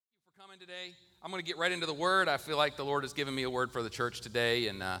today. I'm going to get right into the word. I feel like the Lord has given me a word for the church today,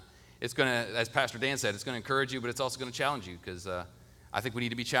 and it's going to, as Pastor Dan said, it's going to encourage you, but it's also going to challenge you, because I think we need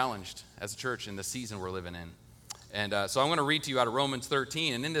to be challenged as a church in the season we're living in. And so I'm going to read to you out of Romans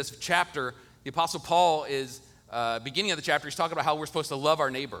 13, and in this chapter, the Apostle Paul is, beginning of the chapter, he's talking about how we're supposed to love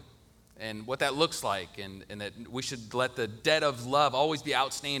our neighbor and what that looks like, and that we should let the debt of love always be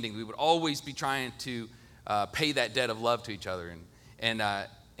outstanding. We would always be trying to pay that debt of love to each other.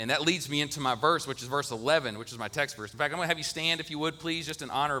 And that leads me into my verse, which is verse 11, which is my text verse. In fact, I'm going to have you stand, if you would, please, just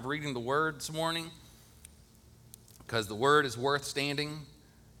in honor of reading the word this morning, because the word is worth standing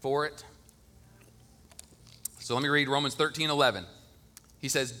for it. So let me read Romans 13:11. He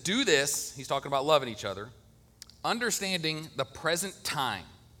says, "Do this," he's talking about loving each other, "understanding the present time.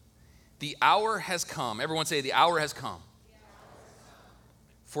 The hour has come." Everyone say, the hour has come.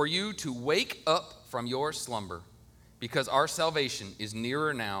 "For you to wake up from your slumber, because our salvation is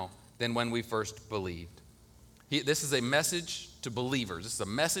nearer now than when we first believed." This is a message to believers. This is a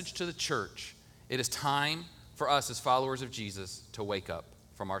message to the church. It is time for us as followers of Jesus to wake up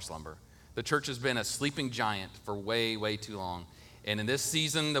from our slumber. The church has been a sleeping giant for way, way too long. And in this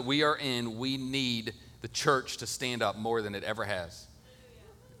season that we are in, we need the church to stand up more than it ever has.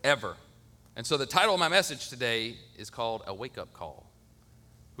 Ever. And so the title of my message today is called A Wake-Up Call.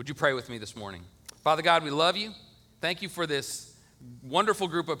 Would you pray with me this morning? Father God, we love you. Thank you for this wonderful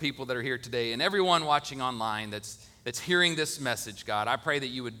group of people that are here today, and everyone watching online that's hearing this message, God. I pray that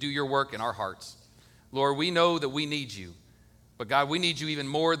you would do your work in our hearts. Lord, we know that we need you, but God, we need you even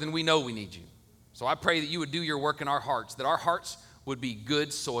more than we know we need you. So I pray that you would do your work in our hearts, that our hearts would be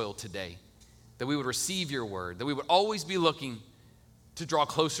good soil today, that we would receive your word, that we would always be looking to draw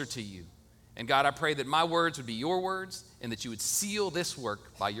closer to you. And God, I pray that my words would be your words, and that you would seal this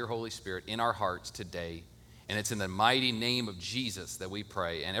work by your Holy Spirit in our hearts today. And it's in the mighty name of Jesus that we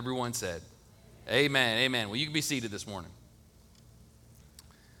pray. And everyone said, amen, amen. Well, you can be seated this morning.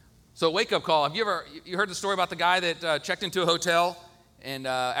 So wake-up call. Have you heard the story about the guy that checked into a hotel, and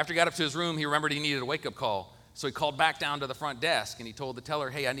after he got up to his room, he remembered he needed a wake-up call. So he called back down to the front desk, and he told the teller,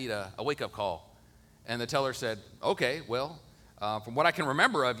 "Hey, I need a wake-up call." And the teller said, "Okay, well, from what I can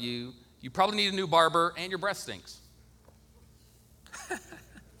remember of you, you probably need a new barber, and your breath stinks."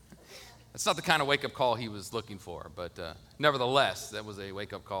 That's not the kind of wake-up call he was looking for, but nevertheless, that was a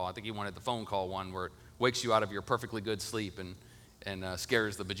wake-up call. I think he wanted the phone call one where it wakes you out of your perfectly good sleep and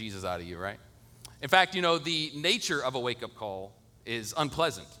scares the bejesus out of you, right? In fact, you know, the nature of a wake-up call is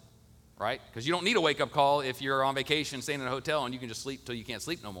unpleasant, right? Because you don't need a wake-up call if you're on vacation, staying in a hotel, and you can just sleep till you can't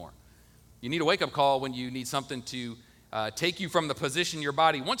sleep no more. You need a wake-up call when you need something to take you from the position your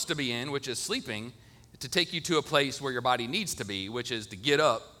body wants to be in, which is sleeping, to take you to a place where your body needs to be, which is to get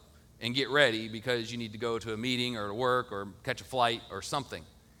up and get ready because you need to go to a meeting or to work or catch a flight or something.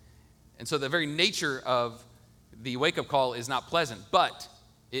 And so the very nature of the wake-up call is not pleasant, but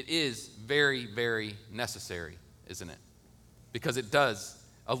it is very, very necessary, isn't it? Because it does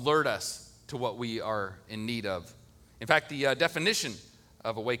alert us to what we are in need of. In fact, the definition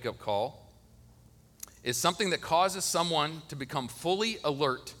of a wake-up call is something that causes someone to become fully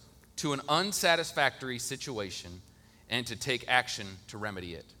alert to an unsatisfactory situation and to take action to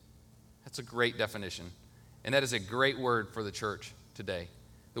remedy it. That's a great definition, and that is a great word for the church today.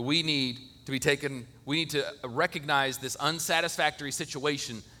 That we need to recognize this unsatisfactory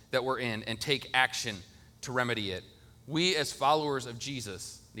situation that we're in and take action to remedy it. We as followers of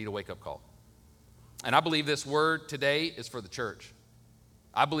Jesus need a wake-up call. And I believe this word today is for the church.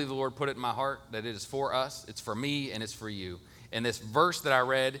 I believe the Lord put it in my heart that it is for us, it's for me, and it's for you. And this verse that I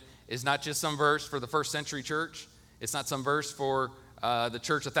read is not just some verse for the first century church. It's not some verse for the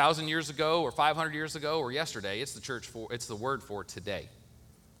church 1,000 years ago or 500 years ago or yesterday. It's the word for today,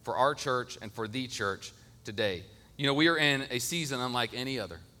 for our church and for the church today. You know, we are in a season unlike any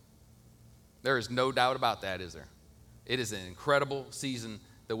other. There is no doubt about that, is there? It is an incredible season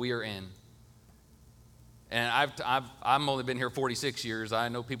that we are in. And I've only been here 46 years. I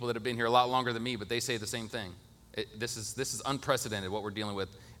know people that have been here a lot longer than me, but they say the same thing. This is unprecedented what we're dealing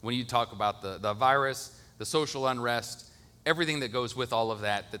with when you talk about the virus, the social unrest, everything that goes with all of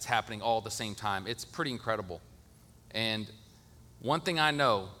that that's happening all at the same time. It's pretty incredible. And one thing I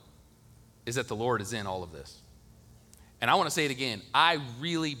know is that the Lord is in all of this. And I want to say it again. I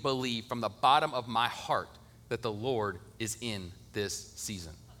really believe from the bottom of my heart that the Lord is in this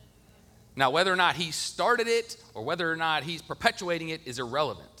season. Now, whether or not he started it or whether or not he's perpetuating it is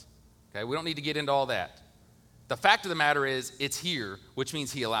irrelevant. Okay, we don't need to get into all that. The fact of the matter is it's here, which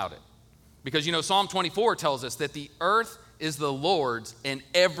means he allowed it. Because, you know, Psalm 24 tells us that the earth is the Lord's and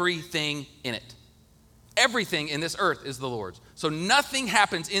everything in it. Everything in this earth is the Lord's. So nothing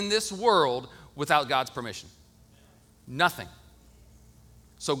happens in this world without God's permission. Nothing.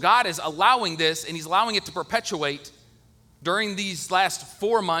 So God is allowing this, and he's allowing it to perpetuate during these last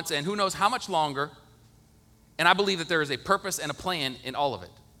 4 months, and who knows how much longer. And I believe that there is a purpose and a plan in all of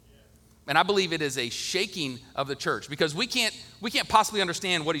it. And I believe it is a shaking of the church, because we can't possibly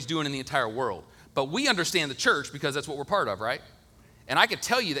understand what he's doing in the entire world. But we understand the church because that's what we're part of, right? And I could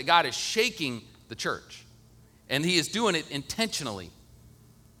tell you that God is shaking the church, and he is doing it intentionally.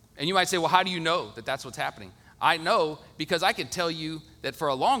 And you might say, well, how do you know that that's what's happening? I know because I can tell you that for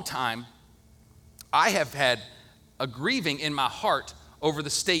a long time, I have had a grieving in my heart over the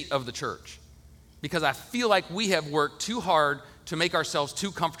state of the church, because I feel like we have worked too hard to make ourselves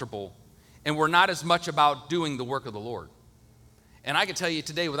too comfortable, and we're not as much about doing the work of the Lord. And I can tell you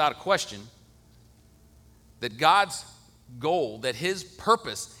today without a question that God's goal, that his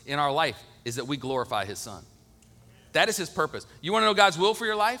purpose in our life is that we glorify his son. That is his purpose. You want to know God's will for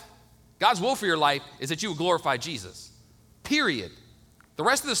your life? God's will for your life is that you will glorify Jesus. Period. The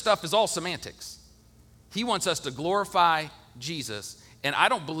rest of this stuff is all semantics. He wants us to glorify Jesus. And I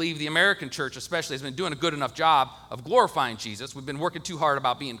don't believe the American church especially has been doing a good enough job of glorifying Jesus. We've been working too hard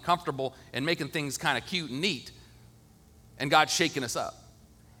about being comfortable and making things kind of cute and neat. And God's shaking us up.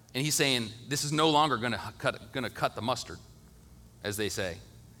 And he's saying, this is no longer going to cut the mustard, as they say.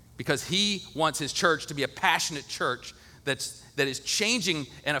 Because he wants his church to be a passionate church that is changing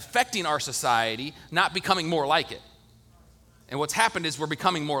and affecting our society, not becoming more like it. And what's happened is we're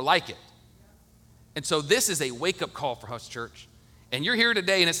becoming more like it. And so this is a wake-up call for us, church. And you're here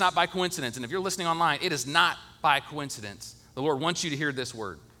today, and it's not by coincidence. And if you're listening online, it is not by coincidence. The Lord wants you to hear this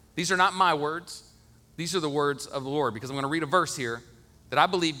word. These are not my words. These are the words of the Lord, because I'm going to read a verse here that I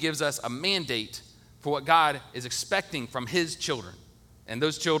believe gives us a mandate for what God is expecting from his children. And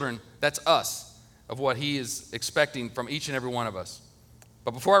those children, that's us, of what he is expecting from each and every one of us.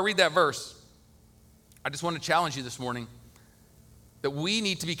 But before I read that verse, I just want to challenge you this morning that we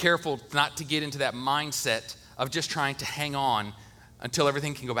need to be careful not to get into that mindset of just trying to hang on until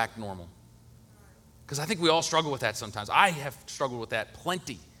everything can go back to normal. Because I think we all struggle with that sometimes. I have struggled with that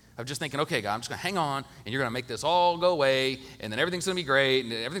plenty, of just thinking, okay, God, I'm just going to hang on, and you're going to make this all go away, and then everything's going to be great,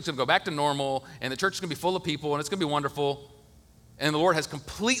 and everything's going to go back to normal, and the church is going to be full of people, and it's going to be wonderful. And the Lord has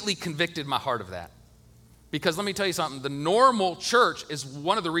completely convicted my heart of that. Because let me tell you something, the normal church is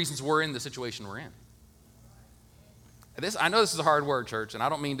one of the reasons we're in the situation we're in. I know this is a hard word, church, and I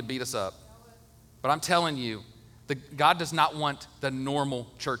don't mean to beat us up, but I'm telling you, God does not want the normal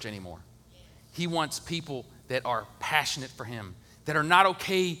church anymore. He wants people that are passionate for him, that are not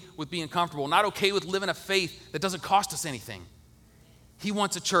okay with being comfortable, not okay with living a faith that doesn't cost us anything. He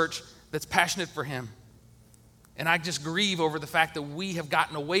wants a church that's passionate for him. And I just grieve over the fact that we have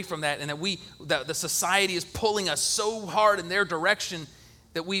gotten away from that, and that the society is pulling us so hard in their direction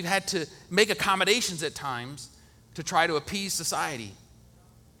that we've had to make accommodations at times to try to appease society.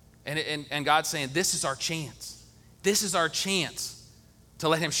 And God's saying, this is our chance. This is our chance to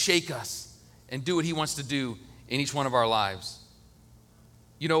let him shake us and do what he wants to do in each one of our lives.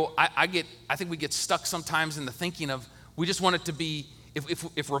 You know, I think we get stuck sometimes in the thinking of, we just want it to be,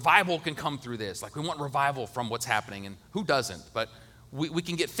 if revival can come through this, like we want revival from what's happening, and who doesn't? But we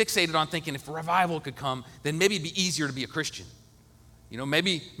can get fixated on thinking if revival could come, then maybe it'd be easier to be a Christian. You know,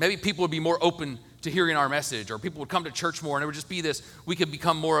 maybe people would be more open to hearing our message, or people would come to church more, and it would just be this, we could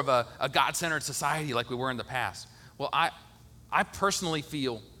become more of a God-centered society like we were in the past. Well, I personally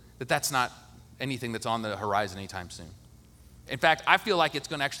feel that that's not anything that's on the horizon anytime soon. In fact, I feel like it's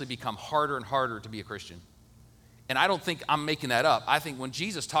going to actually become harder and harder to be a Christian. And I don't think I'm making that up. I think when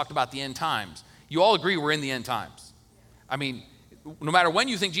Jesus talked about the end times, you all agree we're in the end times. I mean, no matter when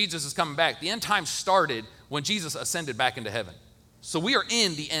you think Jesus is coming back, the end times started when Jesus ascended back into heaven. So we are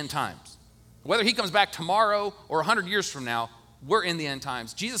in the end times. Whether he comes back tomorrow or 100 years from now, we're in the end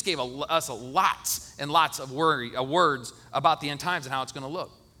times. Jesus gave us lots and lots of words about the end times and how it's going to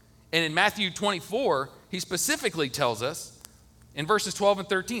look. And in Matthew 24, he specifically tells us in verses 12 and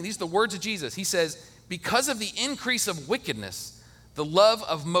 13, these are the words of Jesus. He says, because of the increase of wickedness, the love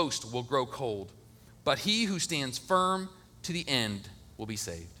of most will grow cold, but he who stands firm to the end will be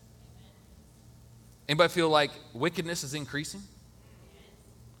saved. Anybody feel like wickedness is increasing?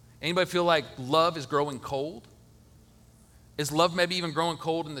 Anybody feel like love is growing cold? Is love maybe even growing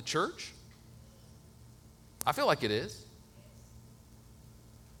cold in the church? I feel like it is.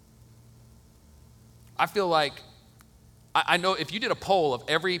 I feel like, I know if you did a poll of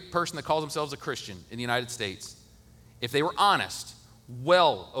every person that calls themselves a Christian in the United States, if they were honest,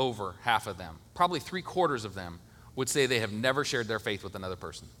 well over half of them, probably 3/4 of them, would say they have never shared their faith with another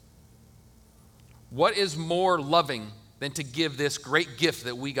person. What is more loving than to give this great gift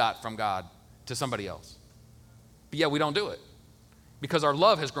that we got from God to somebody else? But yet we don't do it because our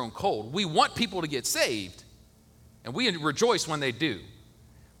love has grown cold. We want people to get saved, and we rejoice when they do.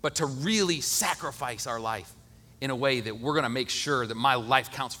 But to really sacrifice our life in a way that we're going to make sure that my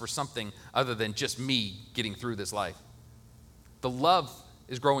life counts for something other than just me getting through this life. The love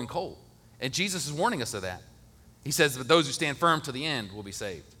is growing cold. And Jesus is warning us of that. He says that those who stand firm to the end will be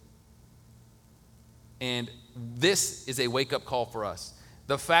saved. And this is a wake-up call for us.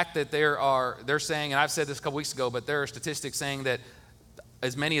 The fact that they're saying, and I've said this a couple weeks ago, but there are statistics saying that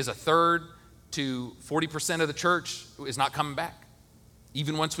as many as a third to 40% of the church is not coming back,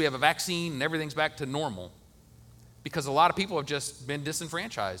 even once we have a vaccine and everything's back to normal, because a lot of people have just been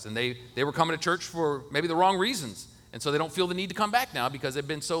disenfranchised, and they were coming to church for maybe the wrong reasons, and so they don't feel the need to come back now because they've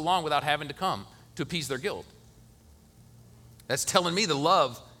been so long without having to come to appease their guilt. That's telling me the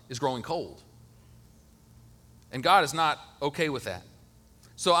love is growing cold. And God is not okay with that.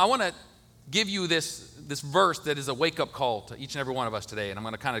 So I want to give you this verse that is a wake-up call to each and every one of us today, and I'm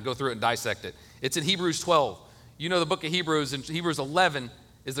going to kind of go through it and dissect it. It's in Hebrews 12. You know the book of Hebrews, and Hebrews 11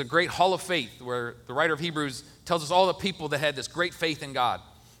 is a great hall of faith where the writer of Hebrews tells us all the people that had this great faith in God.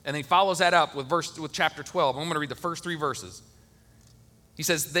 And he follows that up with chapter 12. I'm going to read the first 3 verses. He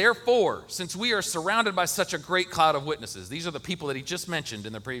says, therefore, since we are surrounded by such a great cloud of witnesses, these are the people that he just mentioned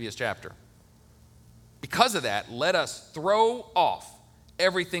in the previous chapter. Because of that, let us throw off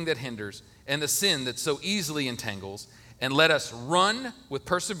everything that hinders and the sin that so easily entangles, and let us run with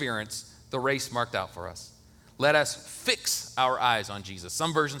perseverance the race marked out for us. Let us fix our eyes on Jesus.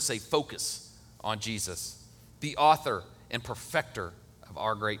 Some versions say focus on Jesus, the author and perfecter of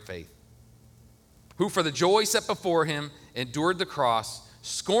our great faith, who for the joy set before him endured the cross,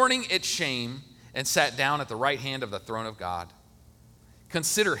 scorning its shame, and sat down at the right hand of the throne of God.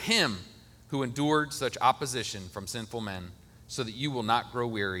 Consider him who endured such opposition from sinful men, so that you will not grow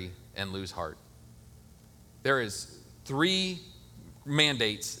weary and lose heart. There is 3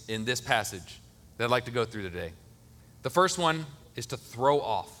 mandates in this passage that I'd like to go through today. The first one is to throw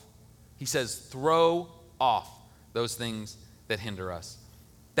off. He says, throw off those things that hinder us.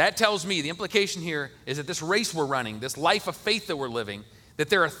 That tells me, the implication here is that this race we're running, this life of faith that we're living, that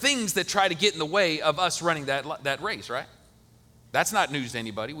there are things that try to get in the way of us running that race, right? That's not news to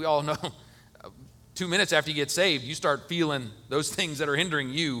anybody. We all know 2 minutes after you get saved, you start feeling those things that are hindering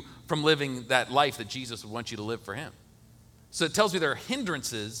you from living that life that Jesus would want you to live for him. So it tells me there are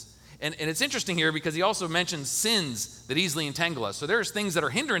hindrances, and it's interesting here because he also mentions sins that easily entangle us. So there's things that are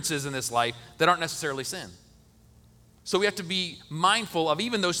hindrances in this life that aren't necessarily sin. So we have to be mindful of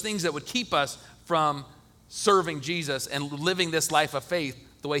even those things that would keep us from serving Jesus and living this life of faith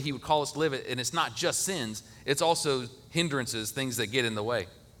the way he would call us to live it. And it's not just sins, it's also hindrances, things that get in the way.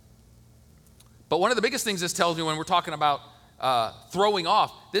 But one of the biggest things this tells me when we're talking about throwing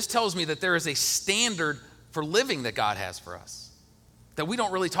off, this tells me that there is a standard for living that God has for us that we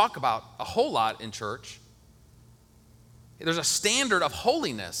don't really talk about a whole lot in church. There's a standard of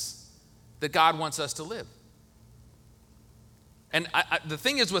holiness that God wants us to live. And the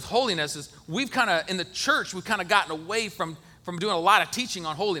thing is with holiness is we've kind of, in the church, we've kind of gotten away from doing a lot of teaching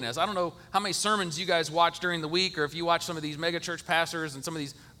on holiness. I don't know how many sermons you guys watch during the week, or if you watch some of these mega church pastors and some of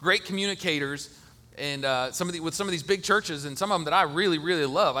these great communicators and with some of these big churches, and some of them that I really, really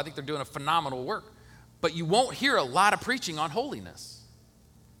love. I think they're doing a phenomenal work. But you won't hear a lot of preaching on holiness.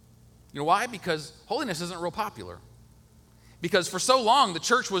 You know why? Because holiness isn't real popular. Because for so long, the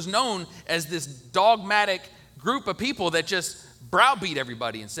church was known as this dogmatic group of people that just browbeat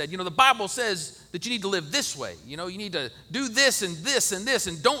everybody and said, the Bible says that you need to live this way. You need to do this and this and this,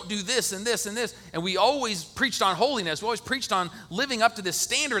 and don't do this and this and this. And we always preached on holiness. We always preached on living up to this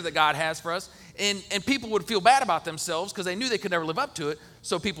standard that God has for us. And people would feel bad about themselves because they knew they could never live up to it.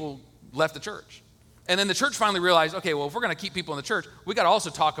 So people left the church. And then the church finally realized, okay, well, if we're going to keep people in the church, we got to also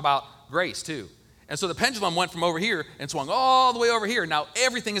talk about grace too. And so the pendulum went from over here and swung all the way over here. Now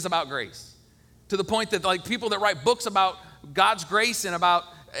everything is about grace, to the point that like people that write books about God's grace and about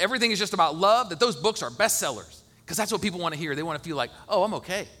everything is just about love, that those books are bestsellers, because that's what people want to hear. They want to feel like, oh, I'm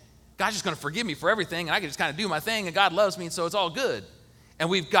okay. God's just going to forgive me for everything, and I can just kind of do my thing, and God loves me, and so it's all good. And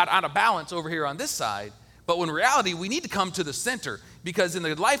we've got out of balance over here on this side. But when in reality, we need to come to the center, because in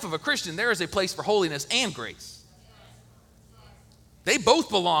the life of a Christian, there is a place for holiness and grace. They both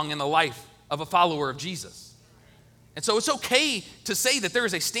belong in the life of a follower of Jesus. And so it's okay to say that there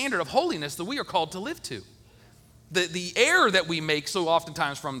is a standard of holiness that we are called to live to. The error that we make so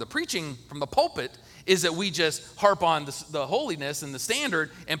oftentimes from the preaching, from the pulpit, is that we just harp on the holiness and the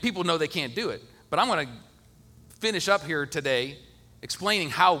standard, and people know they can't do it. But I'm going to finish up here today explaining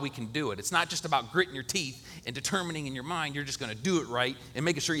how we can do it. It's not just about gritting your teeth and determining in your mind you're just going to do it right and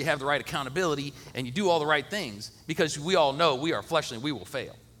making sure you have the right accountability and you do all the right things, because we all know we are fleshly and we will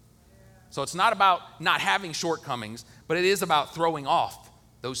fail. So it's not about not having shortcomings, but it is about throwing off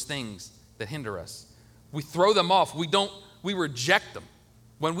those things that hinder us. We throw them off. We reject them.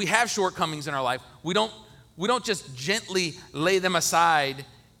 When we have shortcomings in our life, we don't just gently lay them aside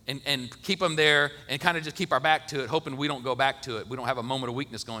and keep them there and kind of just keep our back to it, hoping we don't go back to it. We don't have a moment of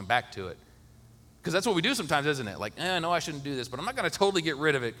weakness going back to it. Because that's what we do sometimes, isn't it? Like, no, I shouldn't do this, but I'm not going to totally get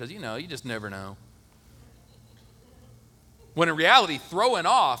rid of it because, you just never know. When in reality, throwing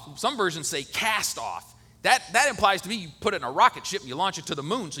off, some versions say cast off. That implies to me you put it in a rocket ship and you launch it to the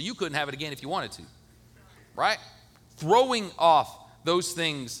moon so you couldn't have it again if you wanted to. Right? Throwing off those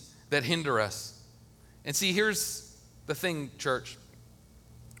things that hinder us. And see, here's the thing, church.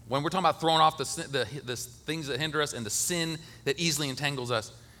 When we're talking about throwing off the things that hinder us and the sin that easily entangles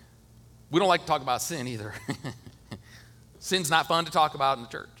us, we don't like to talk about sin either. Sin's not fun to talk about in the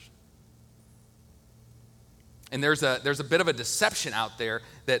church. And there's a bit of a deception out there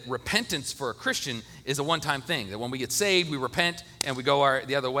that repentance for a Christian is a one-time thing, that when we get saved, we repent and we go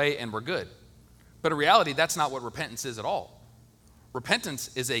the other way and we're good. But in reality, that's not what repentance is at all.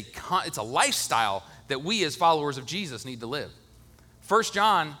 Repentance is it's a lifestyle that we as followers of Jesus need to live. 1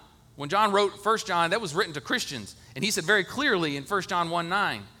 John, when John wrote 1 John, that was written to Christians. And he said very clearly in 1 John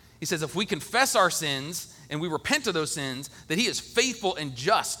 1:9, he says, if we confess our sins and we repent of those sins, that he is faithful and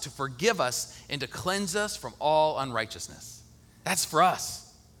just to forgive us and to cleanse us from all unrighteousness. That's for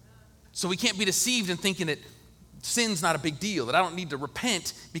us. So we can't be deceived in thinking that sin's not a big deal, that I don't need to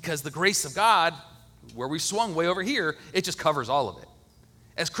repent because the grace of God, where we swung way over here, it just covers all of it.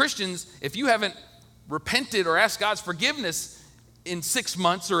 As Christians, if you haven't repented or asked God's forgiveness in 6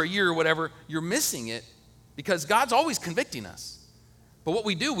 months or a year or whatever, you're missing it, because God's always convicting us. But what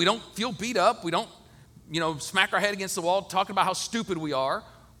we do, we don't feel beat up. We don't, smack our head against the wall talking about how stupid we are.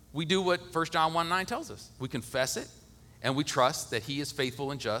 We do what 1 John 1:9 tells us. We confess it, and we trust that he is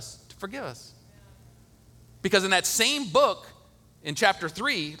faithful and just to forgive us. Because in that same book, in chapter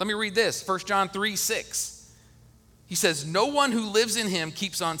 3, let me read this, 1 John 3:6. He says, no one who lives in him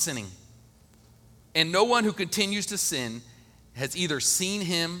keeps on sinning, and no one who continues to sin has either seen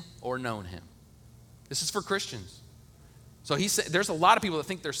him or known him. This is for Christians. So he said, there's a lot of people that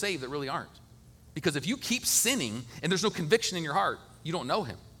think they're saved that really aren't. Because if you keep sinning and there's no conviction in your heart, you don't know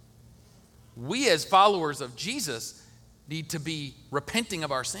him. We as followers of Jesus need to be repenting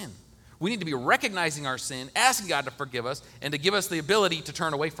of our sin. We need to be recognizing our sin, asking God to forgive us, and to give us the ability to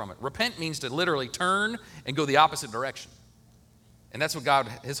turn away from it. Repent means to literally turn and go the opposite direction. And that's what God,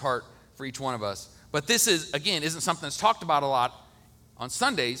 his heart for each one of us. But this isn't something that's talked about a lot on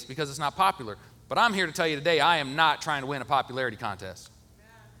Sundays because it's not popular. But I'm here to tell you today, I am not trying to win a popularity contest.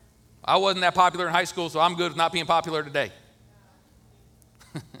 I wasn't that popular in high school, so I'm good with not being popular today.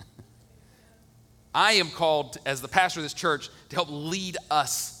 I am called, as the pastor of this church, to help lead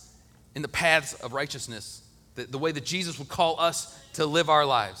us in the paths of righteousness, the way that Jesus would call us to live our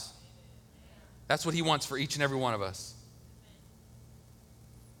lives. That's what he wants for each and every one of us.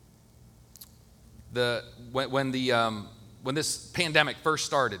 When this pandemic first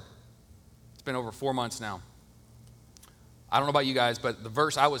started, it's been over 4 months now. I don't know about you guys, but the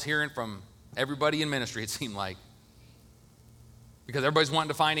verse I was hearing from everybody in ministry, it seemed like, because everybody's wanting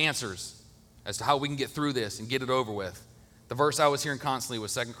to find answers as to how we can get through this and get it over with. The verse I was hearing constantly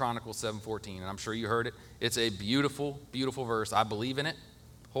was 2 Chronicles 7:14, and I'm sure you heard it. It's a beautiful, beautiful verse. I believe in it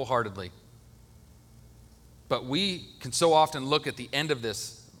wholeheartedly. But we can so often look at the end of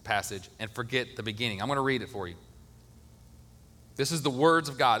this passage and forget the beginning. I'm going to read it for you. This is the words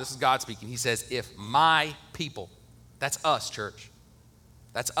of God. This is God speaking. He says, if my people, that's us, church.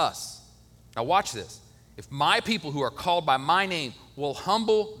 That's us. Now watch this. If my people who are called by my name will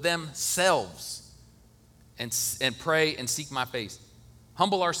humble themselves and pray and seek my face.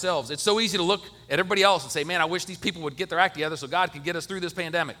 Humble ourselves. It's so easy to look at everybody else and say, man, I wish these people would get their act together so God could get us through this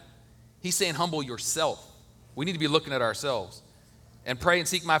pandemic. He's saying humble yourself. We need to be looking at ourselves and pray and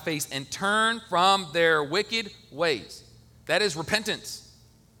seek my face and turn from their wicked ways. That is repentance.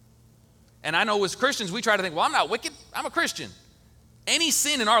 And I know as Christians, we try to think, well, I'm not wicked. I'm a Christian. Any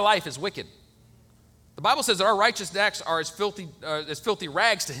sin in our life is wicked. The Bible says that our righteous acts are as filthy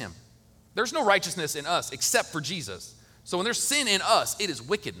rags to him. There's no righteousness in us except for Jesus. So when there's sin in us, it is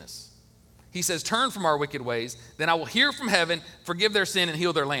wickedness. He says, turn from our wicked ways, then I will hear from heaven, forgive their sin, and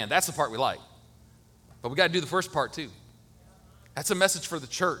heal their land. That's the part we like. But we got to do the first part too. That's a message for the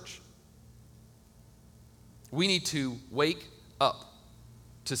church. We need to wake up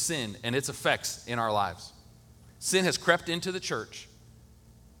to sin and its effects in our lives. Sin has crept into the church,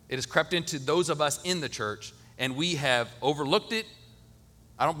 It has crept into those of us in the church, and we have overlooked it.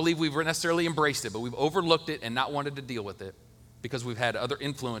 I don't believe we've necessarily embraced it, but we've overlooked it and not wanted to deal with it because we've had other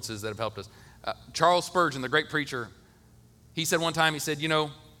influences that have helped us. Charles Spurgeon, the great preacher, he said one time, he said,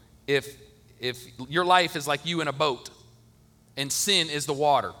 if your life is like you in a boat and sin is the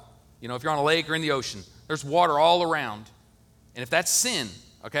water, if you're on a lake or in the ocean, there's water all around. And if that's sin,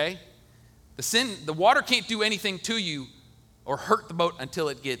 okay, the water can't do anything to you or hurt the boat until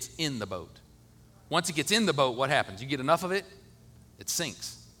it gets in the boat. Once it gets in the boat, what happens? You get enough of it, it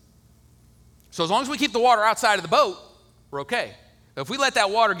sinks. So as long as we keep the water outside of the boat, we're okay. But if we let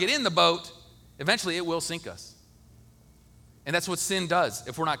that water get in the boat, eventually it will sink us. And that's what sin does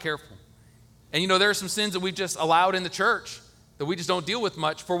if we're not careful. And there are some sins that we've just allowed in the church that we just don't deal with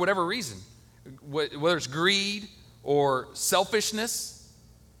much for whatever reason. Whether it's greed or selfishness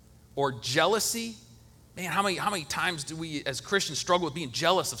or jealousy. Man, how many times do we as Christians struggle with being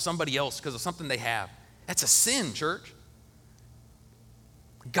jealous of somebody else because of something they have? That's a sin, church.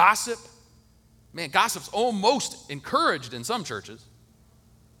 Gossip. Man, gossip's almost encouraged in some churches.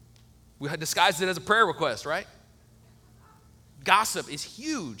 We had disguised it as a prayer request, right? Gossip is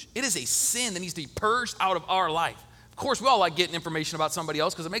huge. It is a sin that needs to be purged out of our life. Of course, we all like getting information about somebody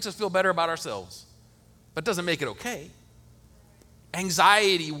else because it makes us feel better about ourselves, but it doesn't make it okay.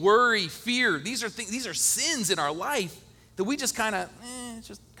 Anxiety, worry, fear, these are sins in our life that we just it's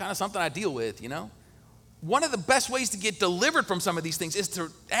just kind of something I deal with, One of the best ways to get delivered from some of these things is to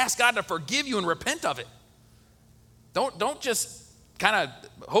ask God to forgive you and repent of it. Don't just kind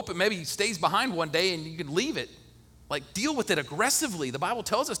of hope it maybe stays behind one day and you can leave it. Like, deal with it aggressively. The Bible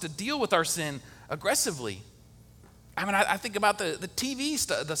tells us to deal with our sin aggressively. I mean, I think about the TV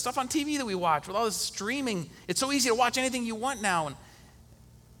stuff, the stuff on TV that we watch with all this streaming. It's so easy to watch anything you want now. And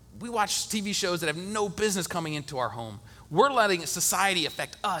we watch TV shows that have no business coming into our home. We're letting society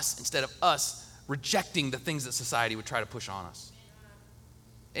affect us instead of us rejecting the things that society would try to push on us.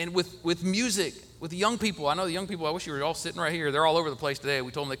 And with music, with the young people, I know the young people, I wish you were all sitting right here. They're all over the place today.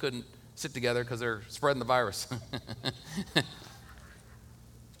 We told them they couldn't sit together because they're spreading the virus.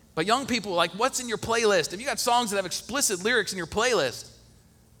 But young people, like, what's in your playlist? If you got songs that have explicit lyrics in your playlist,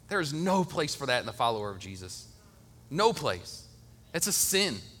 there is no place for that in the follower of Jesus. No place. It's a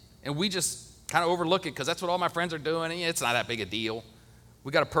sin. And we just kind of overlook it because that's what all my friends are doing. And it's not that big a deal.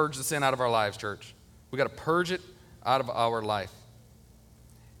 We got to purge the sin out of our lives, church. We got to purge it out of our life.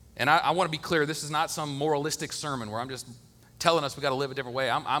 And I want to be clear, this is not some moralistic sermon where I'm just telling us we got to live a different way.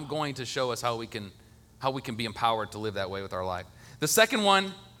 I'm going to show us how we can be empowered to live that way with our life. The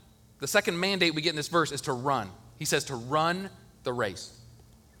second mandate we get in this verse is to run. He says to run the race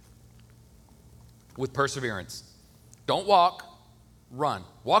with perseverance. Don't walk, run.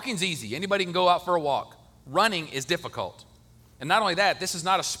 Walking's easy. Anybody can go out for a walk. Running is difficult. And not only that, this is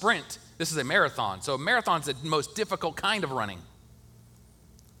not a sprint. This is a marathon. So a marathon's the most difficult kind of running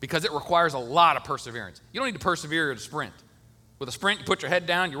because it requires a lot of perseverance. You don't need to persevere at a sprint. With a sprint, you put your head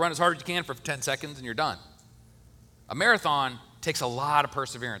down, you run as hard as you can for 10 seconds, and you're done. A marathon takes a lot of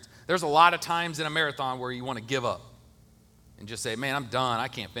perseverance. There's a lot of times in a marathon where you want to give up and just say, man, I'm done. I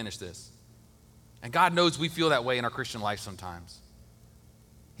can't finish this. And God knows we feel that way in our Christian life sometimes.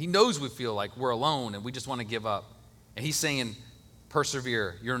 He knows we feel like we're alone and we just want to give up. And he's saying,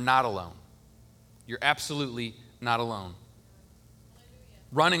 persevere. You're not alone. You're absolutely not alone.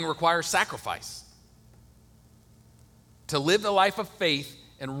 Running requires sacrifice. To live the life of faith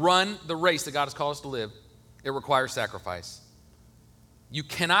and run the race that God has called us to live, it requires sacrifice. You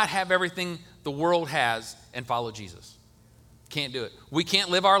cannot have everything the world has and follow Jesus. Can't do it. We can't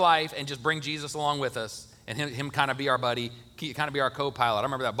live our life and just bring Jesus along with us and him kind of be our buddy, kind of be our co-pilot. I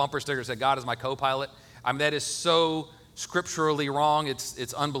remember that bumper sticker that said, God is my co-pilot. I mean, that is so scripturally wrong.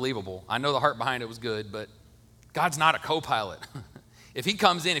 It's unbelievable. I know the heart behind it was good, but God's not a co-pilot. If he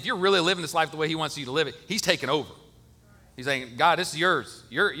comes in, if you're really living this life the way he wants you to live it, he's taking over. He's saying, God, this is yours.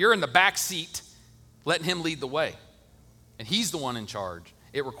 You're in the back seat, letting him lead the way. And he's the one in charge.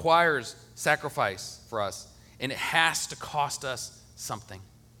 It requires sacrifice for us, and it has to cost us something.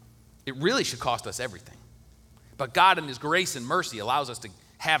 It really should cost us everything. But God in his grace and mercy allows us to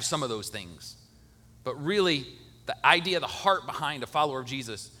have some of those things. But really, the idea, the heart behind a follower of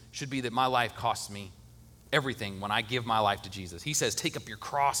Jesus should be that my life costs me everything when I give my life to Jesus. He says, take up your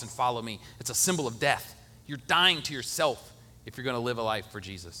cross and follow me. It's a symbol of death. You're dying to yourself if you're going to live a life for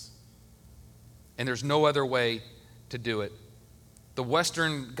Jesus. And there's no other way to do it. The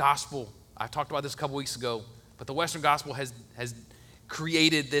Western gospel, I talked about this a couple weeks ago, but the Western gospel has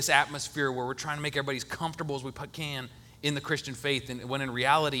created this atmosphere where we're trying to make everybody as comfortable as we can in the Christian faith, and when in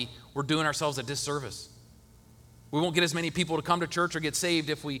reality, we're doing ourselves a disservice. We won't get as many people to come to church or get saved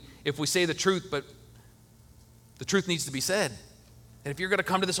if we say the truth, but the truth needs to be said. And if you're going to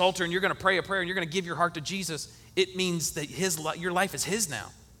come to this altar and you're going to pray a prayer and you're going to give your heart to Jesus, it means that your life is his now.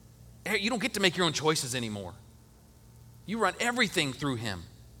 You don't get to make your own choices anymore. You run everything through him,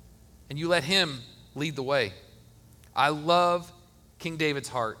 and you let him lead the way. I love King David's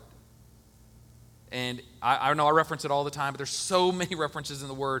heart. And I know I reference it all the time, but there's so many references in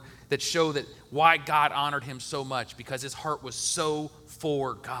the Word that show that why God honored him so much, because his heart was so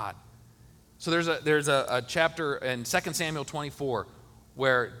for God. So there's a chapter in 2 Samuel 24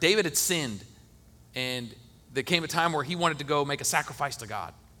 where David had sinned, and there came a time where he wanted to go make a sacrifice to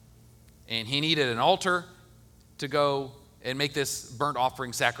God. And he needed an altar to go and make this burnt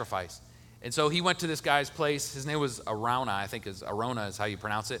offering sacrifice. And so he went to this guy's place. His name was Araunah, I think Arona is how you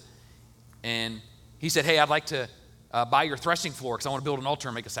pronounce it. And he said, hey, I'd like to buy your threshing floor because I want to build an altar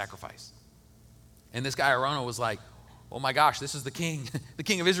and make a sacrifice. And this guy Araunah was like, oh my gosh, this is the king. The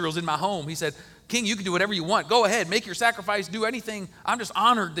king of Israel's in my home. He said, King, you can do whatever you want. Go ahead, make your sacrifice, do anything. I'm just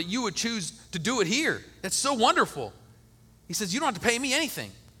honored that you would choose to do it here. That's so wonderful. He says, you don't have to pay me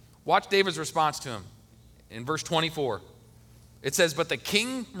anything. Watch David's response to him. In verse 24, it says, but the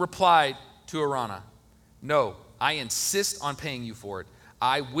king replied to Araunah, no, I insist on paying you for it.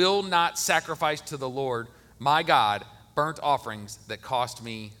 I will not sacrifice to the Lord, my God, burnt offerings that cost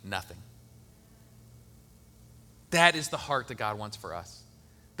me nothing. That is the heart that God wants for us.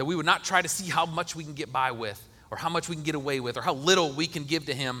 That we would not try to see how much we can get by with, or how much we can get away with, or how little we can give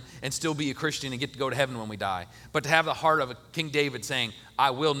to him and still be a Christian and get to go to heaven when we die. But to have the heart of a King David saying, I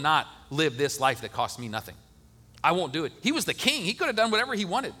will not live this life that costs me nothing. I won't do it. He was the king. He could have done whatever he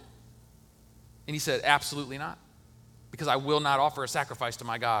wanted. And he said, absolutely not. Because I will not offer a sacrifice to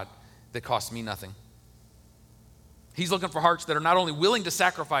my God that costs me nothing. He's looking for hearts that are not only willing to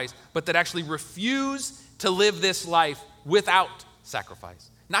sacrifice, but that actually refuse to live this life without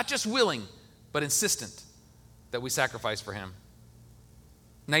sacrifice. Not just willing, but insistent that we sacrifice for him.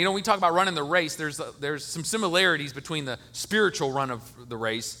 Now, when we talk about running the race, there's some similarities between the spiritual run of the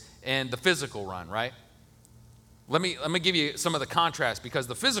race and the physical run, right? Let me give you some of the contrast, because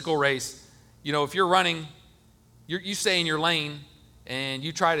the physical race, if you're running, you stay in your lane and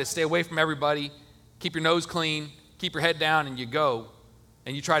you try to stay away from everybody, keep your nose clean, keep your head down, and you go,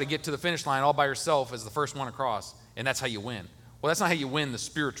 and you try to get to the finish line all by yourself as the first one across, and that's how you win. Well, that's not how you win the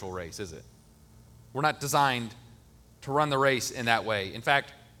spiritual race, is it? We're not designed to run the race in that way. In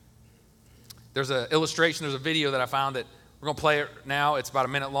fact, there's an illustration, there's a video that I found that we're going to play it now. It's about a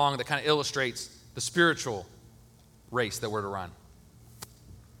minute long that kind of illustrates the spiritual race that we're to run.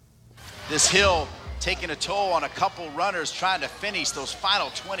 This hill taking a toll on a couple runners trying to finish those final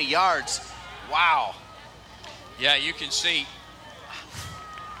 20 yards. Wow. Yeah, you can see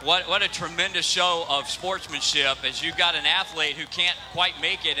what a tremendous show of sportsmanship, as you've got an athlete who can't quite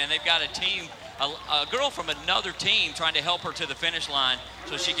make it, and they've got a team, a girl from another team trying to help her to the finish line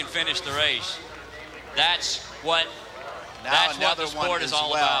so she can finish the race. That's what the sport is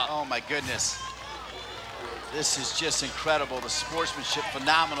all about. Oh my goodness. This is just incredible. The sportsmanship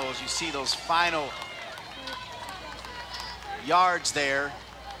phenomenal as you see those final yards there.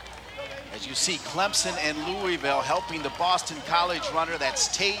 As you see Clemson and Louisville helping the Boston College runner.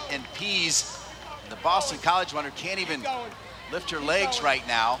 That's Tate and Pease. The Boston College runner can't even lift her legs right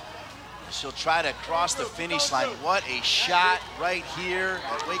now. She'll try to cross the finish line. What a shot right here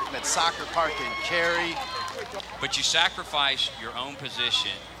at Wakeman Soccer Park in Cary. But you sacrifice your own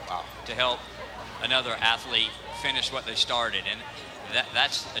position to help another athlete finish what they started, and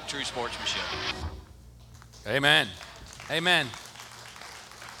that's a true sportsmanship. Amen. Amen.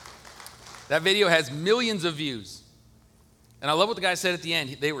 That video has millions of views. And I love what the guy said at the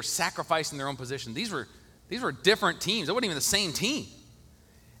end. They were sacrificing their own position. These were different teams. They weren't even the same team.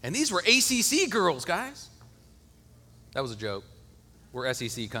 And these were ACC girls, guys. That was a joke. We're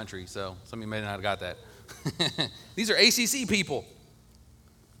SEC country, so some of you may not have got that. These are ACC people.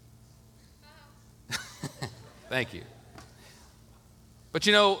 Thank you. But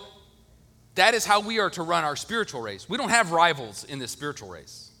that is how we are to run our spiritual race. We don't have rivals in this spiritual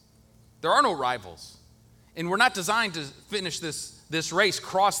race. There are no rivals. And we're not designed to finish this race,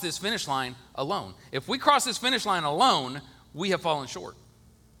 cross this finish line alone. If we cross this finish line alone, we have fallen short.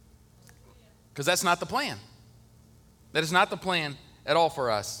 Because that's not the plan. That is not the plan at all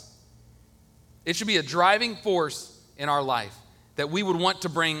for us. It should be a driving force in our life that we would want to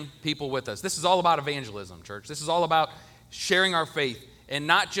bring people with us. This is all about evangelism, church. This is all about sharing our faith and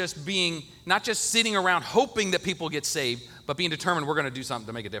not just sitting around hoping that people get saved, but being determined we're going to do something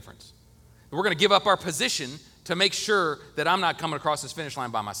to make a difference. We're going to give up our position to make sure that I'm not coming across this finish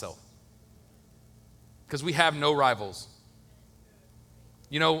line by myself. because we have no rivals.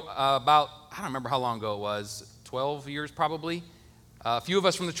 You know, I don't remember how long ago it was, 12 years probably. A few of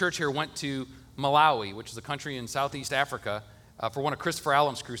us from the church here went to Malawi, which is a country in Southeast Africa, for one of Christopher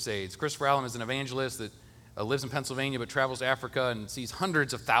Allen's crusades. Christopher Allen is an evangelist that lives in Pennsylvania but travels to Africa and sees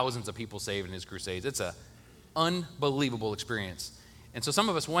hundreds of thousands of people saved in his crusades. It's an unbelievable experience. And so some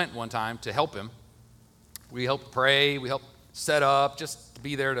of us went one time to help him. We helped pray, we helped set up, just to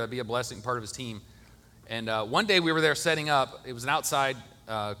be there to be a blessing, part of his team. And one day we were there setting up. It was an outside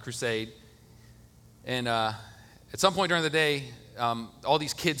crusade. And at some point during the day, all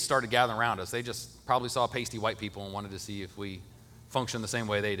these kids started gathering around us. They just probably saw pasty white people and wanted to see if we functioned the same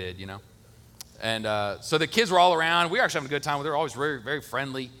way they did, you know. And so the kids were all around. We were actually having a good time. They were always very, very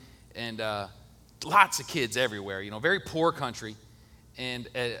friendly. And lots of kids everywhere, you know, very poor country. And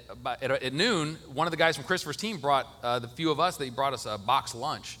at noon, one of the guys from Christopher's team brought the few of us, they brought us a box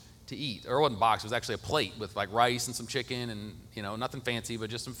lunch to eat. Or it wasn't a box, it was actually a plate with like rice and some chicken and, you know, nothing fancy, but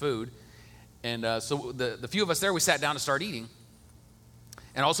just some food. And so the few of us there, we sat down to start eating.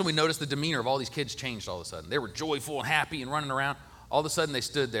 And also we noticed the demeanor of all these kids changed all of a sudden. They were joyful and happy and running around. All of a sudden they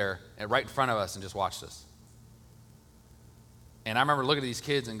stood there and right in front of us and just watched us. And I remember looking at these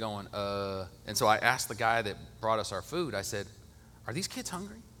kids and going, and so I asked the guy that brought us our food, I said, "Are these kids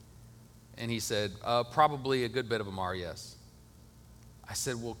hungry?" And he said, "Probably a good bit of them are, yes." I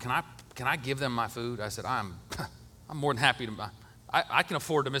said, "Well, can I give them my food?" I said, I'm more than happy to, I can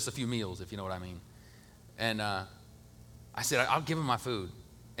afford to miss a few meals, if you know what I mean. And I said, "I'll give them my food."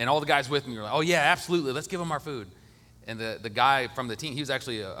 And all the guys with me were like, "Oh yeah, absolutely, let's give them our food." And the guy from the team, he was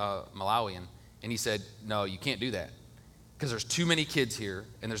actually a Malawian, and he said, "No, you can't do that, because there's too many kids here,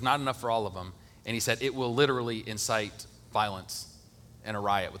 and there's not enough for all of them." And he said, "It will literally incite violence and a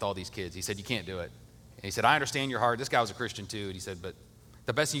riot with all these kids." He said, "You can't do it." And he said, "I understand your heart." This guy was a Christian too. And he said, "But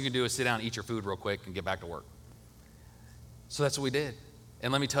the best thing you can do is sit down and eat your food real quick and get back to work." So that's what we did.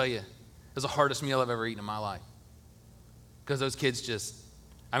 And let me tell you, it was the hardest meal I've ever eaten in my life. Because those kids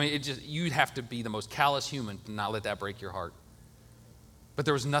you'd have to be the most callous human to not let that break your heart. But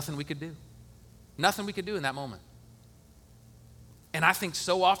there was nothing we could do. Nothing we could do in that moment. And I think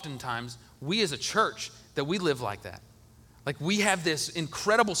so oftentimes, we as a church, that we live like that. Like we have this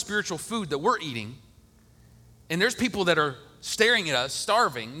incredible spiritual food that we're eating, and there's people that are staring at us,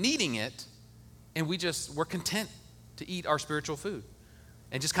 starving, needing it, and we're content to eat our spiritual food.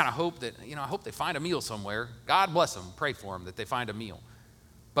 And just kind of hope that, I hope they find a meal somewhere. God bless them, pray for them that they find a meal.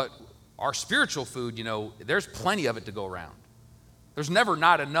 But our spiritual food, there's plenty of it to go around. There's never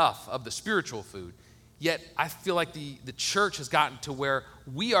not enough of the spiritual food. Yet I feel like the church has gotten to where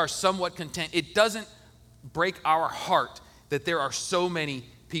we are somewhat content. It doesn't break our heart that there are so many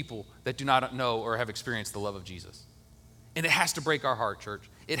people that do not know or have experienced the love of Jesus. And it has to break our heart, church.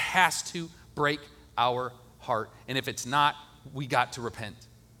 It has to break our heart. And if it's not, we got to repent.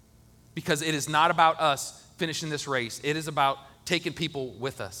 Because it is not about us finishing this race. It is about taking people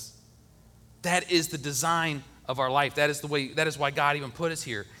with us. That is the design of our life. That is why God even put us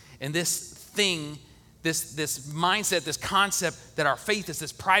here. And this thing, this mindset, this concept that our faith is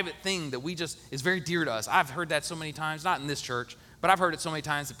this private thing that is very dear to us. I've heard that so many times, not in this church, but I've heard it so many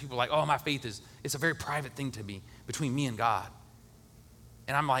times that people are like, "Oh, my faith it's a very private thing to me, between me and God."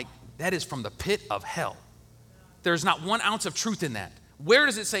 And I'm like, that is from the pit of hell. There's not 1 ounce of truth in that. Where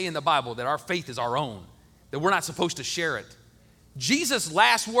does it say in the Bible that our faith is our own, that we're not supposed to share it? Jesus'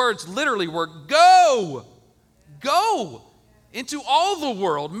 last words literally were, go into all the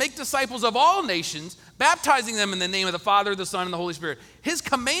world, make disciples of all nations, baptizing them in the name of the Father, the Son, and the Holy Spirit. His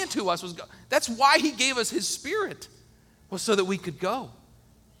command to us was go. That's why he gave us his Spirit, was so that we could go,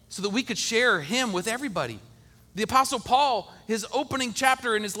 so that we could share him with everybody. The Apostle Paul, his opening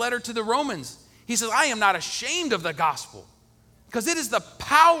chapter in his letter to the Romans, he says, "I am not ashamed of the gospel, because it is the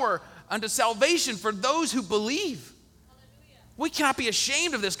power unto salvation for those who believe." We cannot be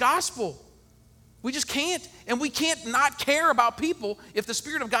ashamed of this gospel. We just can't. And we can't not care about people. If the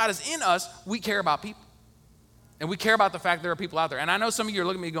Spirit of God is in us, we care about people. And we care about the fact there are people out there. And I know some of you are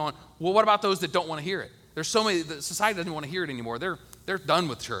looking at me going, "Well, what about those that don't want to hear it?" There's so many, the society doesn't want to hear it anymore. They're done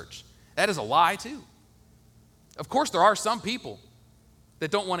with church. That is a lie too. Of course, there are some people that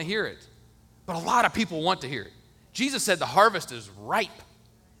don't want to hear it. But a lot of people want to hear it. Jesus said the harvest is ripe.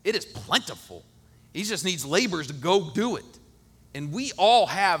 It is plentiful. He just needs laborers to go do it. And we all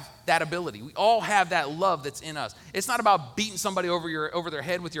have that ability. We all have that love that's in us. It's not about beating somebody over their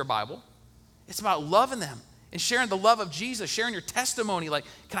head with your Bible. It's about loving them and sharing the love of Jesus, sharing your testimony. Like,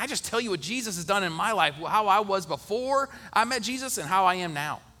 can I just tell you what Jesus has done in my life, how I was before I met Jesus and how I am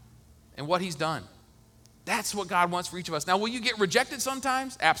now and what he's done. That's what God wants for each of us. Now, will you get rejected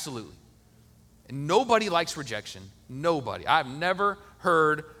sometimes? Absolutely. And nobody likes rejection. Nobody. I've never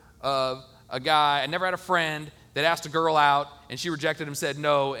heard of a guy, I never had a friend that asked a girl out and she rejected him, said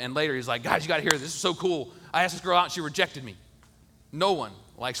no, and later he's like, guys, you got to hear this. This is so cool. I asked this girl out and she rejected me. No one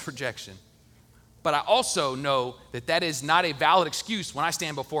likes rejection. But I also know that that is not a valid excuse when I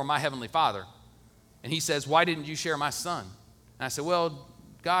stand before my Heavenly Father. And he says, why didn't you share my son? And I said, well,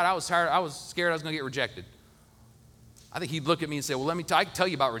 God, I was tired. I was scared I was going to get rejected. I think he'd look at me and say, well, I can tell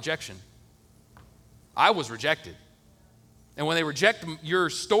you about rejection. I was rejected. And when they reject your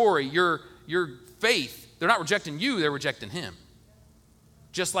story, your faith, they're not rejecting you, they're rejecting him.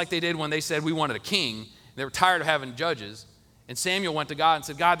 Just like they did when they said we wanted a king. They were tired of having judges. And Samuel went to God and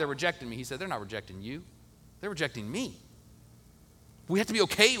said, God, they're rejecting me. He said, they're not rejecting you. They're rejecting me. We have to be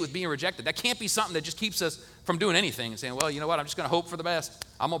okay with being rejected. That can't be something that just keeps us from doing anything and saying, well, you know what, I'm just going to hope for the best.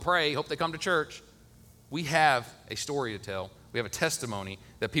 I'm going to pray, hope they come to church. We have a story to tell. We have a testimony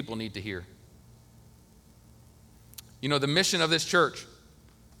that people need to hear. You know, the mission of this church,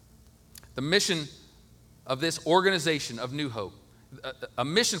 the mission of this organization of New Hope, a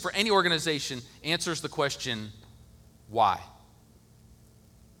mission for any organization answers the question, why?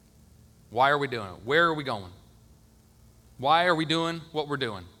 Why are we doing it? Where are we going? Why are we doing what we're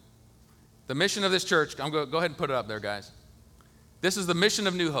doing? The mission of this church, go ahead and put it up there, guys. This is the mission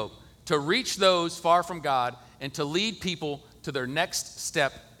of New Hope, to reach those far from God and to lead people to their next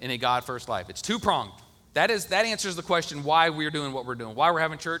step in a God-first life. It's two-pronged. That answers the question why we're doing what we're doing, why we're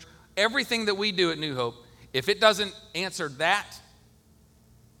having church. Everything that we do at New Hope, if it doesn't answer that,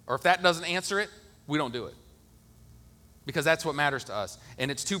 or if that doesn't answer it, we don't do it. Because that's what matters to us.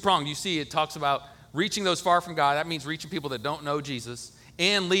 And it's two-pronged. You see, it talks about reaching those far from God. That means reaching people that don't know Jesus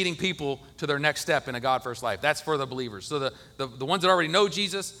and leading people to their next step in a God-first life. That's for the believers. So the ones that already know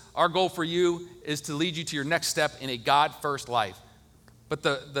Jesus, our goal for you is to lead you to your next step in a God-first life. But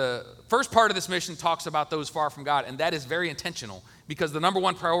the first part of this mission talks about those far from God, and that is very intentional because the number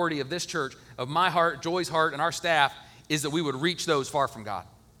one priority of this church, of my heart, Joy's heart, and our staff is that we would reach those far from God.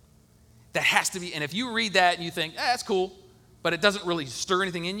 That has to be, and if you read that and you think, that's cool, but it doesn't really stir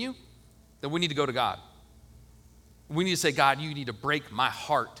anything in you, then we need to go to God. We need to say, God, you need to break my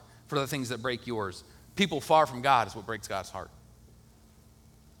heart for the things that break yours. People far from God is what breaks God's heart.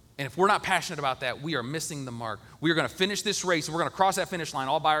 And if we're not passionate about that, we are missing the mark. We are going to finish this race, and we're going to cross that finish line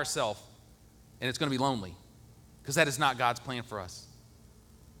all by ourselves, and it's going to be lonely because that is not God's plan for us.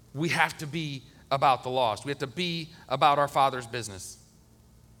 We have to be about the lost. We have to be about our Father's business.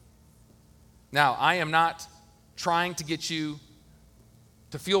 Now, I am not trying to get you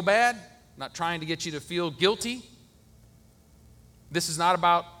to feel bad, not trying to get you to feel guilty. This is not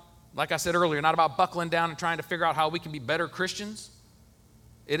about, like I said earlier, not about buckling down and trying to figure out how we can be better Christians.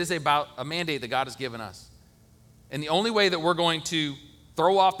 It is about a mandate that God has given us. And the only way that we're going to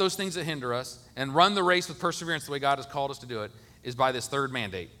throw off those things that hinder us and run the race with perseverance the way God has called us to do it is by this third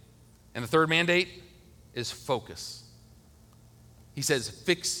mandate. And the third mandate is focus. He says,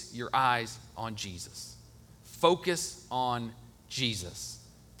 fix your eyes on Jesus. Focus on Jesus,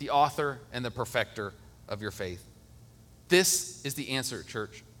 the author and the perfecter of your faith. This is the answer,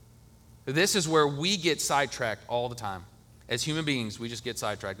 church. This is where we get sidetracked all the time. As human beings, we just get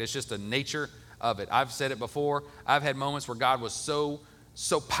sidetracked. It's just the nature of it. I've said it before. I've had moments where God was so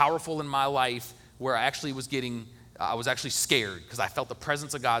powerful in my life where I was actually scared because I felt the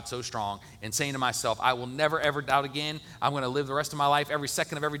presence of God so strong and saying to myself, I will never, ever doubt again. I'm going to live the rest of my life every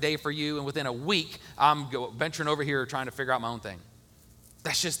second of every day for you. And within a week, I'm venturing over here trying to figure out my own thing.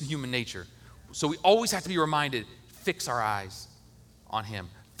 That's just human nature. So we always have to be reminded, fix our eyes on him.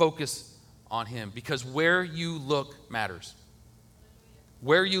 Focus on him because where you look matters.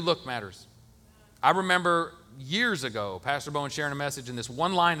 Where you look matters. I remember years ago, Pastor Bowen sharing a message, and this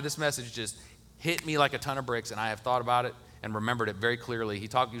one line of this message just hit me like a ton of bricks, and I have thought about it and remembered it very clearly. He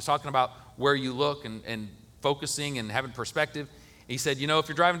was talking about where you look and focusing and having perspective. He said, you know, if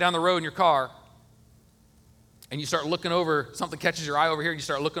you're driving down the road in your car and you start looking over, something catches your eye over here, and you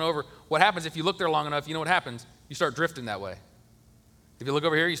start looking over, what happens if you look there long enough, you know what happens? You start drifting that way. If you look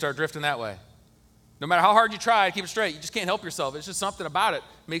over here, you start drifting that way. No matter how hard you try to keep it straight, you just can't help yourself. It's just something about it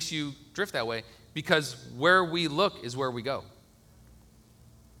makes you drift that way because where we look is where we go.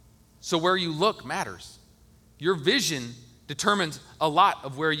 So where you look matters. Your vision determines a lot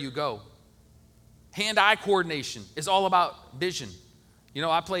of where you go. Hand-eye coordination is all about vision. You know,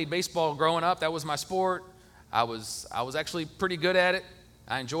 I played baseball growing up. That was my sport. I was actually pretty good at it.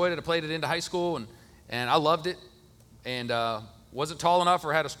 I enjoyed it. I played it into high school, and I loved it. And wasn't tall enough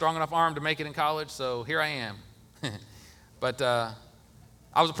or had a strong enough arm to make it in college, so here I am. But I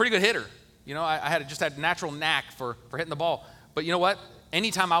was a pretty good hitter. You know, I just had a natural knack for hitting the ball. But you know what?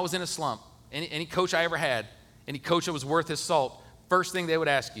 Anytime I was in a slump, any coach I ever had, any coach that was worth his salt, first thing they would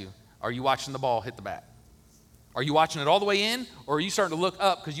ask you, are you watching the ball hit the bat? Are you watching it all the way in, or are you starting to look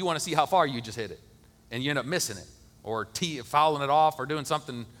up because you want to see how far you just hit it, and you end up missing it, or fouling it off, or doing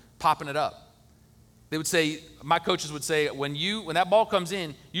something, popping it up? They would say, my coaches would say, when that ball comes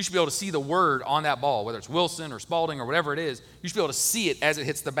in, you should be able to see the word on that ball, whether it's Wilson or Spalding or whatever it is. You should be able to see it as it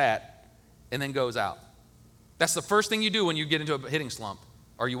hits the bat and then goes out. That's the first thing you do when you get into a hitting slump.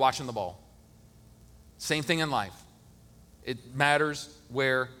 Are you watching the ball? Same thing in life. It matters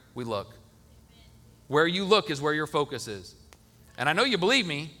where we look. Where you look is where your focus is. And I know you believe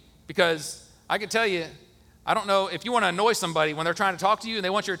me, because I can tell you, I don't know, if you want to annoy somebody when they're trying to talk to you and they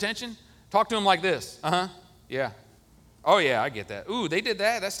want your attention, talk to them like this. Yeah. Oh, yeah, I get that. Ooh, they did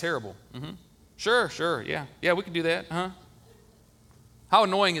that? That's terrible. Sure, yeah. Yeah, we can do that. How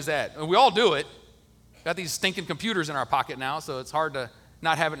annoying is that? And we all do it. Got these stinking computers in our pocket now, so it's hard to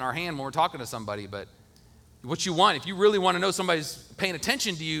not have it in our hand when we're talking to somebody. But what you want, if you really want to know somebody's paying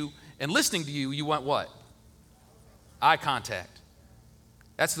attention to you and listening to you, you want what? Eye contact.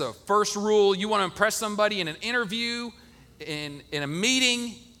 That's the first rule. You want to impress somebody in an interview, in a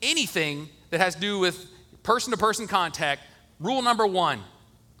meeting, anything that has to do with person-to-person contact. Rule number 1,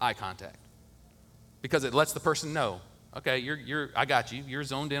 eye contact. Because it lets the person know, okay, I got you. You're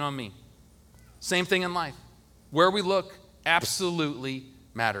zoned in on me. Same thing in life. Where we look absolutely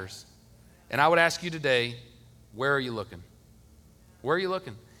matters. And I would ask you today, where are you looking? Where are you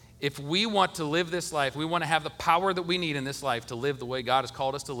looking? If we want to live this life, we want to have the power that we need in this life to live the way God has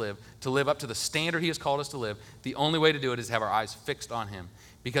called us to live up to the standard he has called us to live, the only way to do it is have our eyes fixed on him.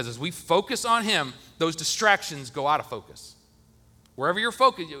 Because as we focus on him, those distractions go out of focus. Wherever you're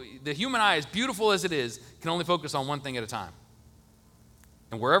focused, the human eye, as beautiful as it is, can only focus on one thing at a time.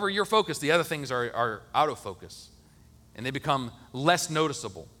 And wherever you're focused, the other things are out of focus. And they become less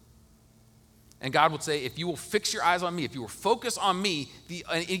noticeable. And God would say, if you will fix your eyes on me, if you will focus on me,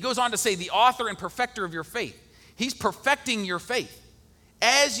 and he goes on to say, the author and perfecter of your faith. He's perfecting your faith.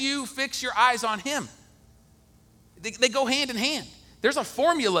 As you fix your eyes on him. They go hand in hand. There's a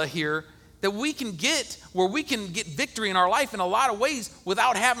formula here that we can get where we can get victory in our life in a lot of ways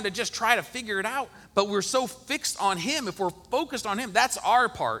without having to just try to figure it out. But we're so fixed on him. If we're focused on him, that's our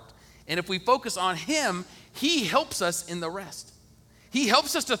part. And if we focus on him, he helps us in the rest. He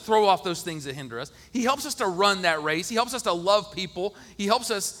helps us to throw off those things that hinder us. He helps us to run that race. He helps us to love people. He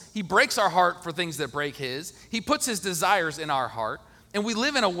breaks our heart for things that break his. He puts his desires in our heart. And we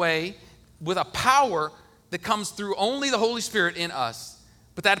live in a way with a power that comes through only the Holy Spirit in us.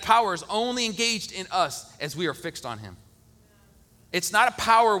 But that power is only engaged in us as we are fixed on him. It's not a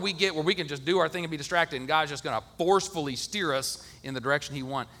power we get where we can just do our thing and be distracted and God's just going to forcefully steer us in the direction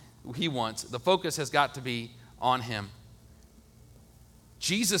he wants. The focus has got to be on him.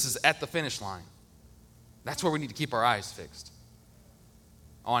 Jesus is at the finish line. That's where we need to keep our eyes fixed.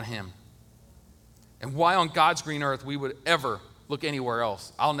 On him. And why on God's green earth we would ever look anywhere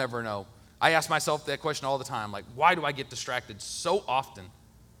else, I'll never know. I ask myself that question all the time. Like, why do I get distracted so often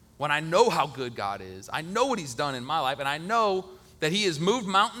when I know how good God is? I know what he's done in my life, and I know that he has moved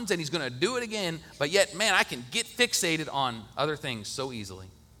mountains and he's going to do it again, but yet, man, I can get fixated on other things so easily.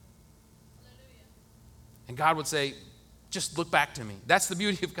 And God would say, just look back to me. That's the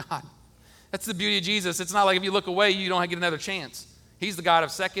beauty of God. That's the beauty of Jesus. It's not like if you look away, you don't get another chance. He's the God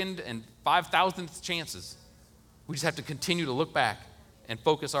of second and 5,000th chances. We just have to continue to look back and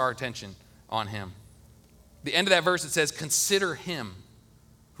focus our attention on him. The end of that verse, it says, consider him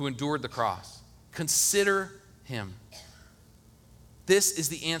who endured the cross. Consider him. This is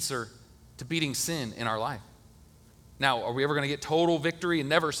the answer to beating sin in our life. Now, are we ever going to get total victory and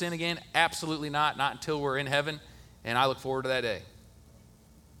never sin again? Absolutely not. Not until we're in heaven. And I look forward to that day.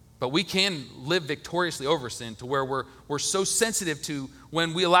 But we can live victoriously over sin to where we're so sensitive to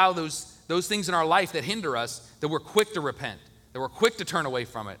when we allow those things in our life that hinder us that we're quick to repent, that we're quick to turn away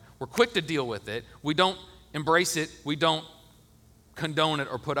from it. We're quick to deal with it. We don't embrace it. We don't condone it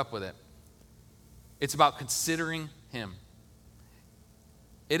or put up with it. It's about considering him.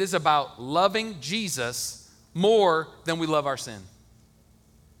 It is about loving Jesus more than we love our sin.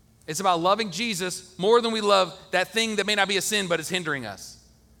 It's about loving Jesus more than we love that thing that may not be a sin but is hindering us.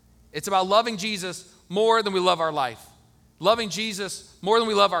 It's about loving Jesus more than we love our life. Loving Jesus more than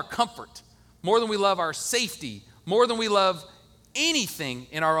we love our comfort, more than we love our safety, more than we love anything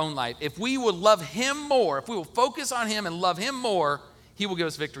in our own life. If we would love him more, if we will focus on him and love him more, he will give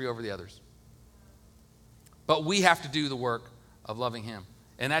us victory over the others. But we have to do the work of loving him.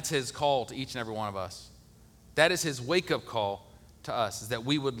 And that's his call to each and every one of us. That is his wake-up call to us, is that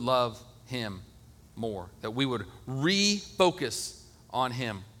we would love him more, that we would refocus on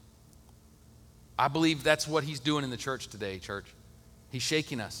him. I believe that's what he's doing in the church today, church. He's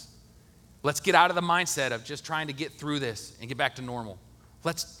shaking us. Let's get out of the mindset of just trying to get through this and get back to normal.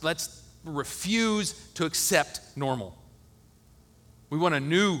 Let's refuse to accept normal. We want a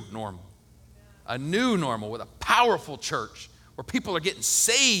new normal with a powerful church where people are getting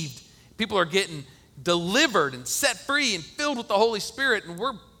saved, people are getting delivered and set free and filled with the Holy Spirit, and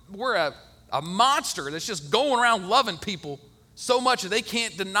we're a monster that's just going around loving people so much that they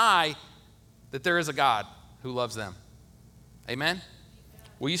can't deny that there is a God who loves them. Amen?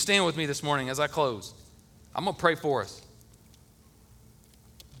 Will you stand with me this morning as I close? I'm going to pray for us.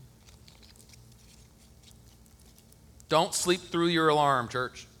 Don't sleep through your alarm,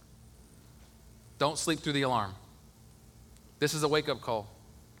 church. Don't sleep through the alarm. This is a wake-up call.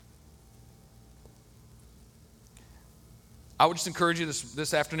 I would just encourage you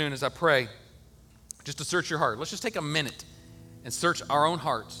this afternoon as I pray, just to search your heart. Let's just take a minute and search our own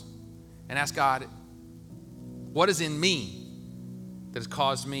hearts and ask God, what is in me that has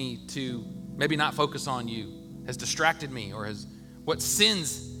caused me to maybe not focus on you, has distracted me, or are there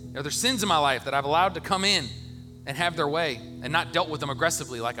sins in my life that I've allowed to come in and have their way and not dealt with them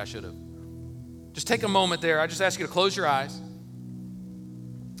aggressively like I should have? Just take a moment there. I just ask you to close your eyes.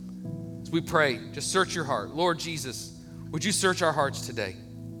 As we pray, just search your heart. Lord Jesus, would you search our hearts today?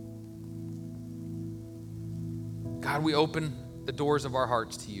 God, we open the doors of our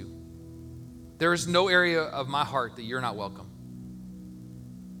hearts to you. There is no area of my heart that you're not welcome.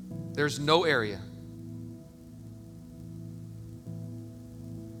 There's no area.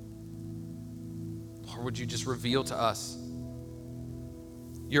 Lord, would you just reveal to us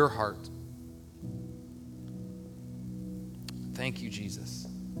your heart? Thank you, Jesus.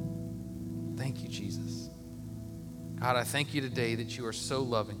 Thank you, Jesus. God, I thank you today that you are so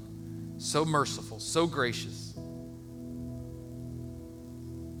loving, so merciful, so gracious.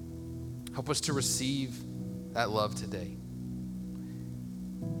 Help us to receive that love today.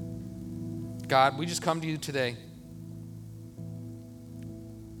 God, we just come to you today.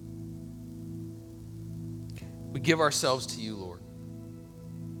 We give ourselves to you, Lord.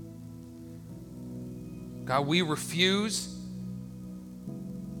 God, we refuse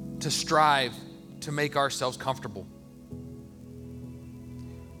to strive to make ourselves comfortable.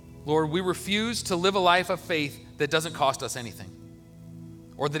 Lord, we refuse to live a life of faith that doesn't cost us anything,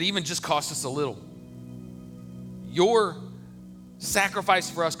 or that even just costs us a little. Your sacrifice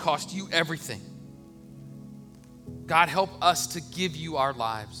for us cost you everything. God, help us to give you our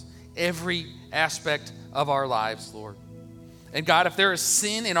lives, every aspect of our lives, Lord. And God, if there is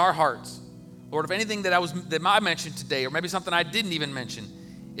sin in our hearts, Lord, if anything that I mentioned today, or maybe something I didn't even mention,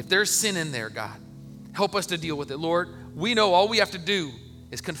 if there's sin in there, God, help us to deal with it. Lord, we know all we have to do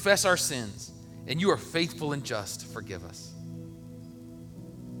is confess our sins, and you are faithful and just to forgive us.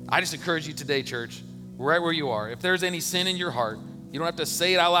 I just encourage you today, church, right where you are. If there's any sin in your heart, you don't have to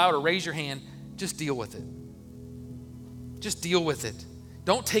say it out loud or raise your hand. Just deal with it. Just deal with it.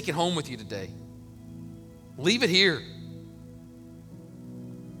 Don't take it home with you today. Leave it here.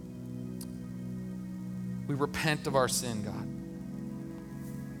 We repent of our sin, God.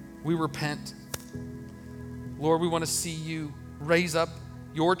 We repent. Lord, we want to see you raise up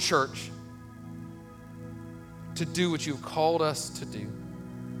your church to do what you've called us to do.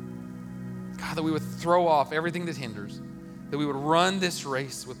 God, that we would throw off everything that hinders, that we would run this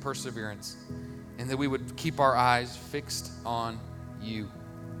race with perseverance, and that we would keep our eyes fixed on you.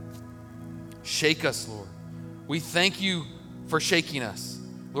 Shake us, Lord. We thank you for shaking us,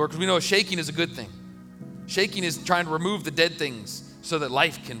 Lord, because we know shaking is a good thing. Shaking is trying to remove the dead things so that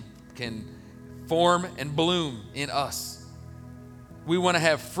life can form and bloom in us. We want to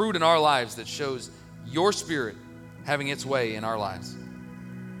have fruit in our lives that shows your Spirit having its way in our lives.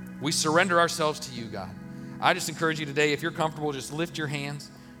 We surrender ourselves to you, God. I just encourage you today, if you're comfortable, just lift your hands.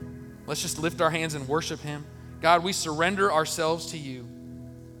 Let's just lift our hands and worship him. God, we surrender ourselves to you.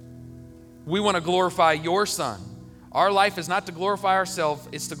 We want to glorify your Son. Our life is not to glorify ourselves,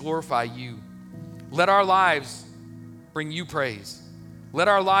 it's to glorify you. Let our lives bring you praise. Let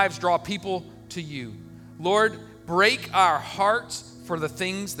our lives draw people to you. Lord, break our hearts for the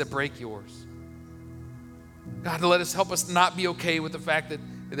things that break yours. God, help us not be okay with the fact that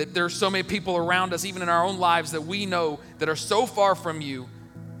there are so many people around us, even in our own lives, that we know that are so far from you.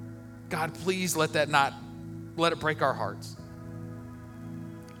 God, please let it break our hearts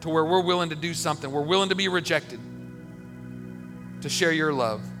to where we're willing to do something. We're willing to be rejected to share your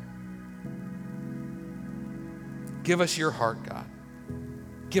love. Give us your heart, God.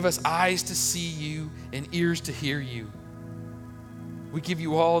 Give us eyes to see you and ears to hear you. We give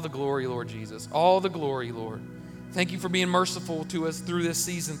you all the glory, Lord Jesus. All the glory, Lord. Thank you for being merciful to us through this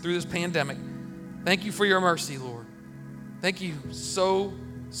season, through this pandemic. Thank you for your mercy, Lord. Thank you so,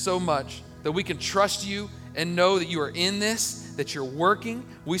 so much that we can trust you and know that you are in this, that you're working.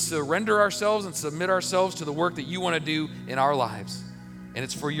 We surrender ourselves and submit ourselves to the work that you want to do in our lives. And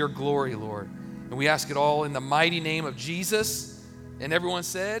it's for your glory, Lord. And we ask it all in the mighty name of Jesus. And everyone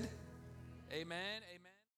said, amen. Amen.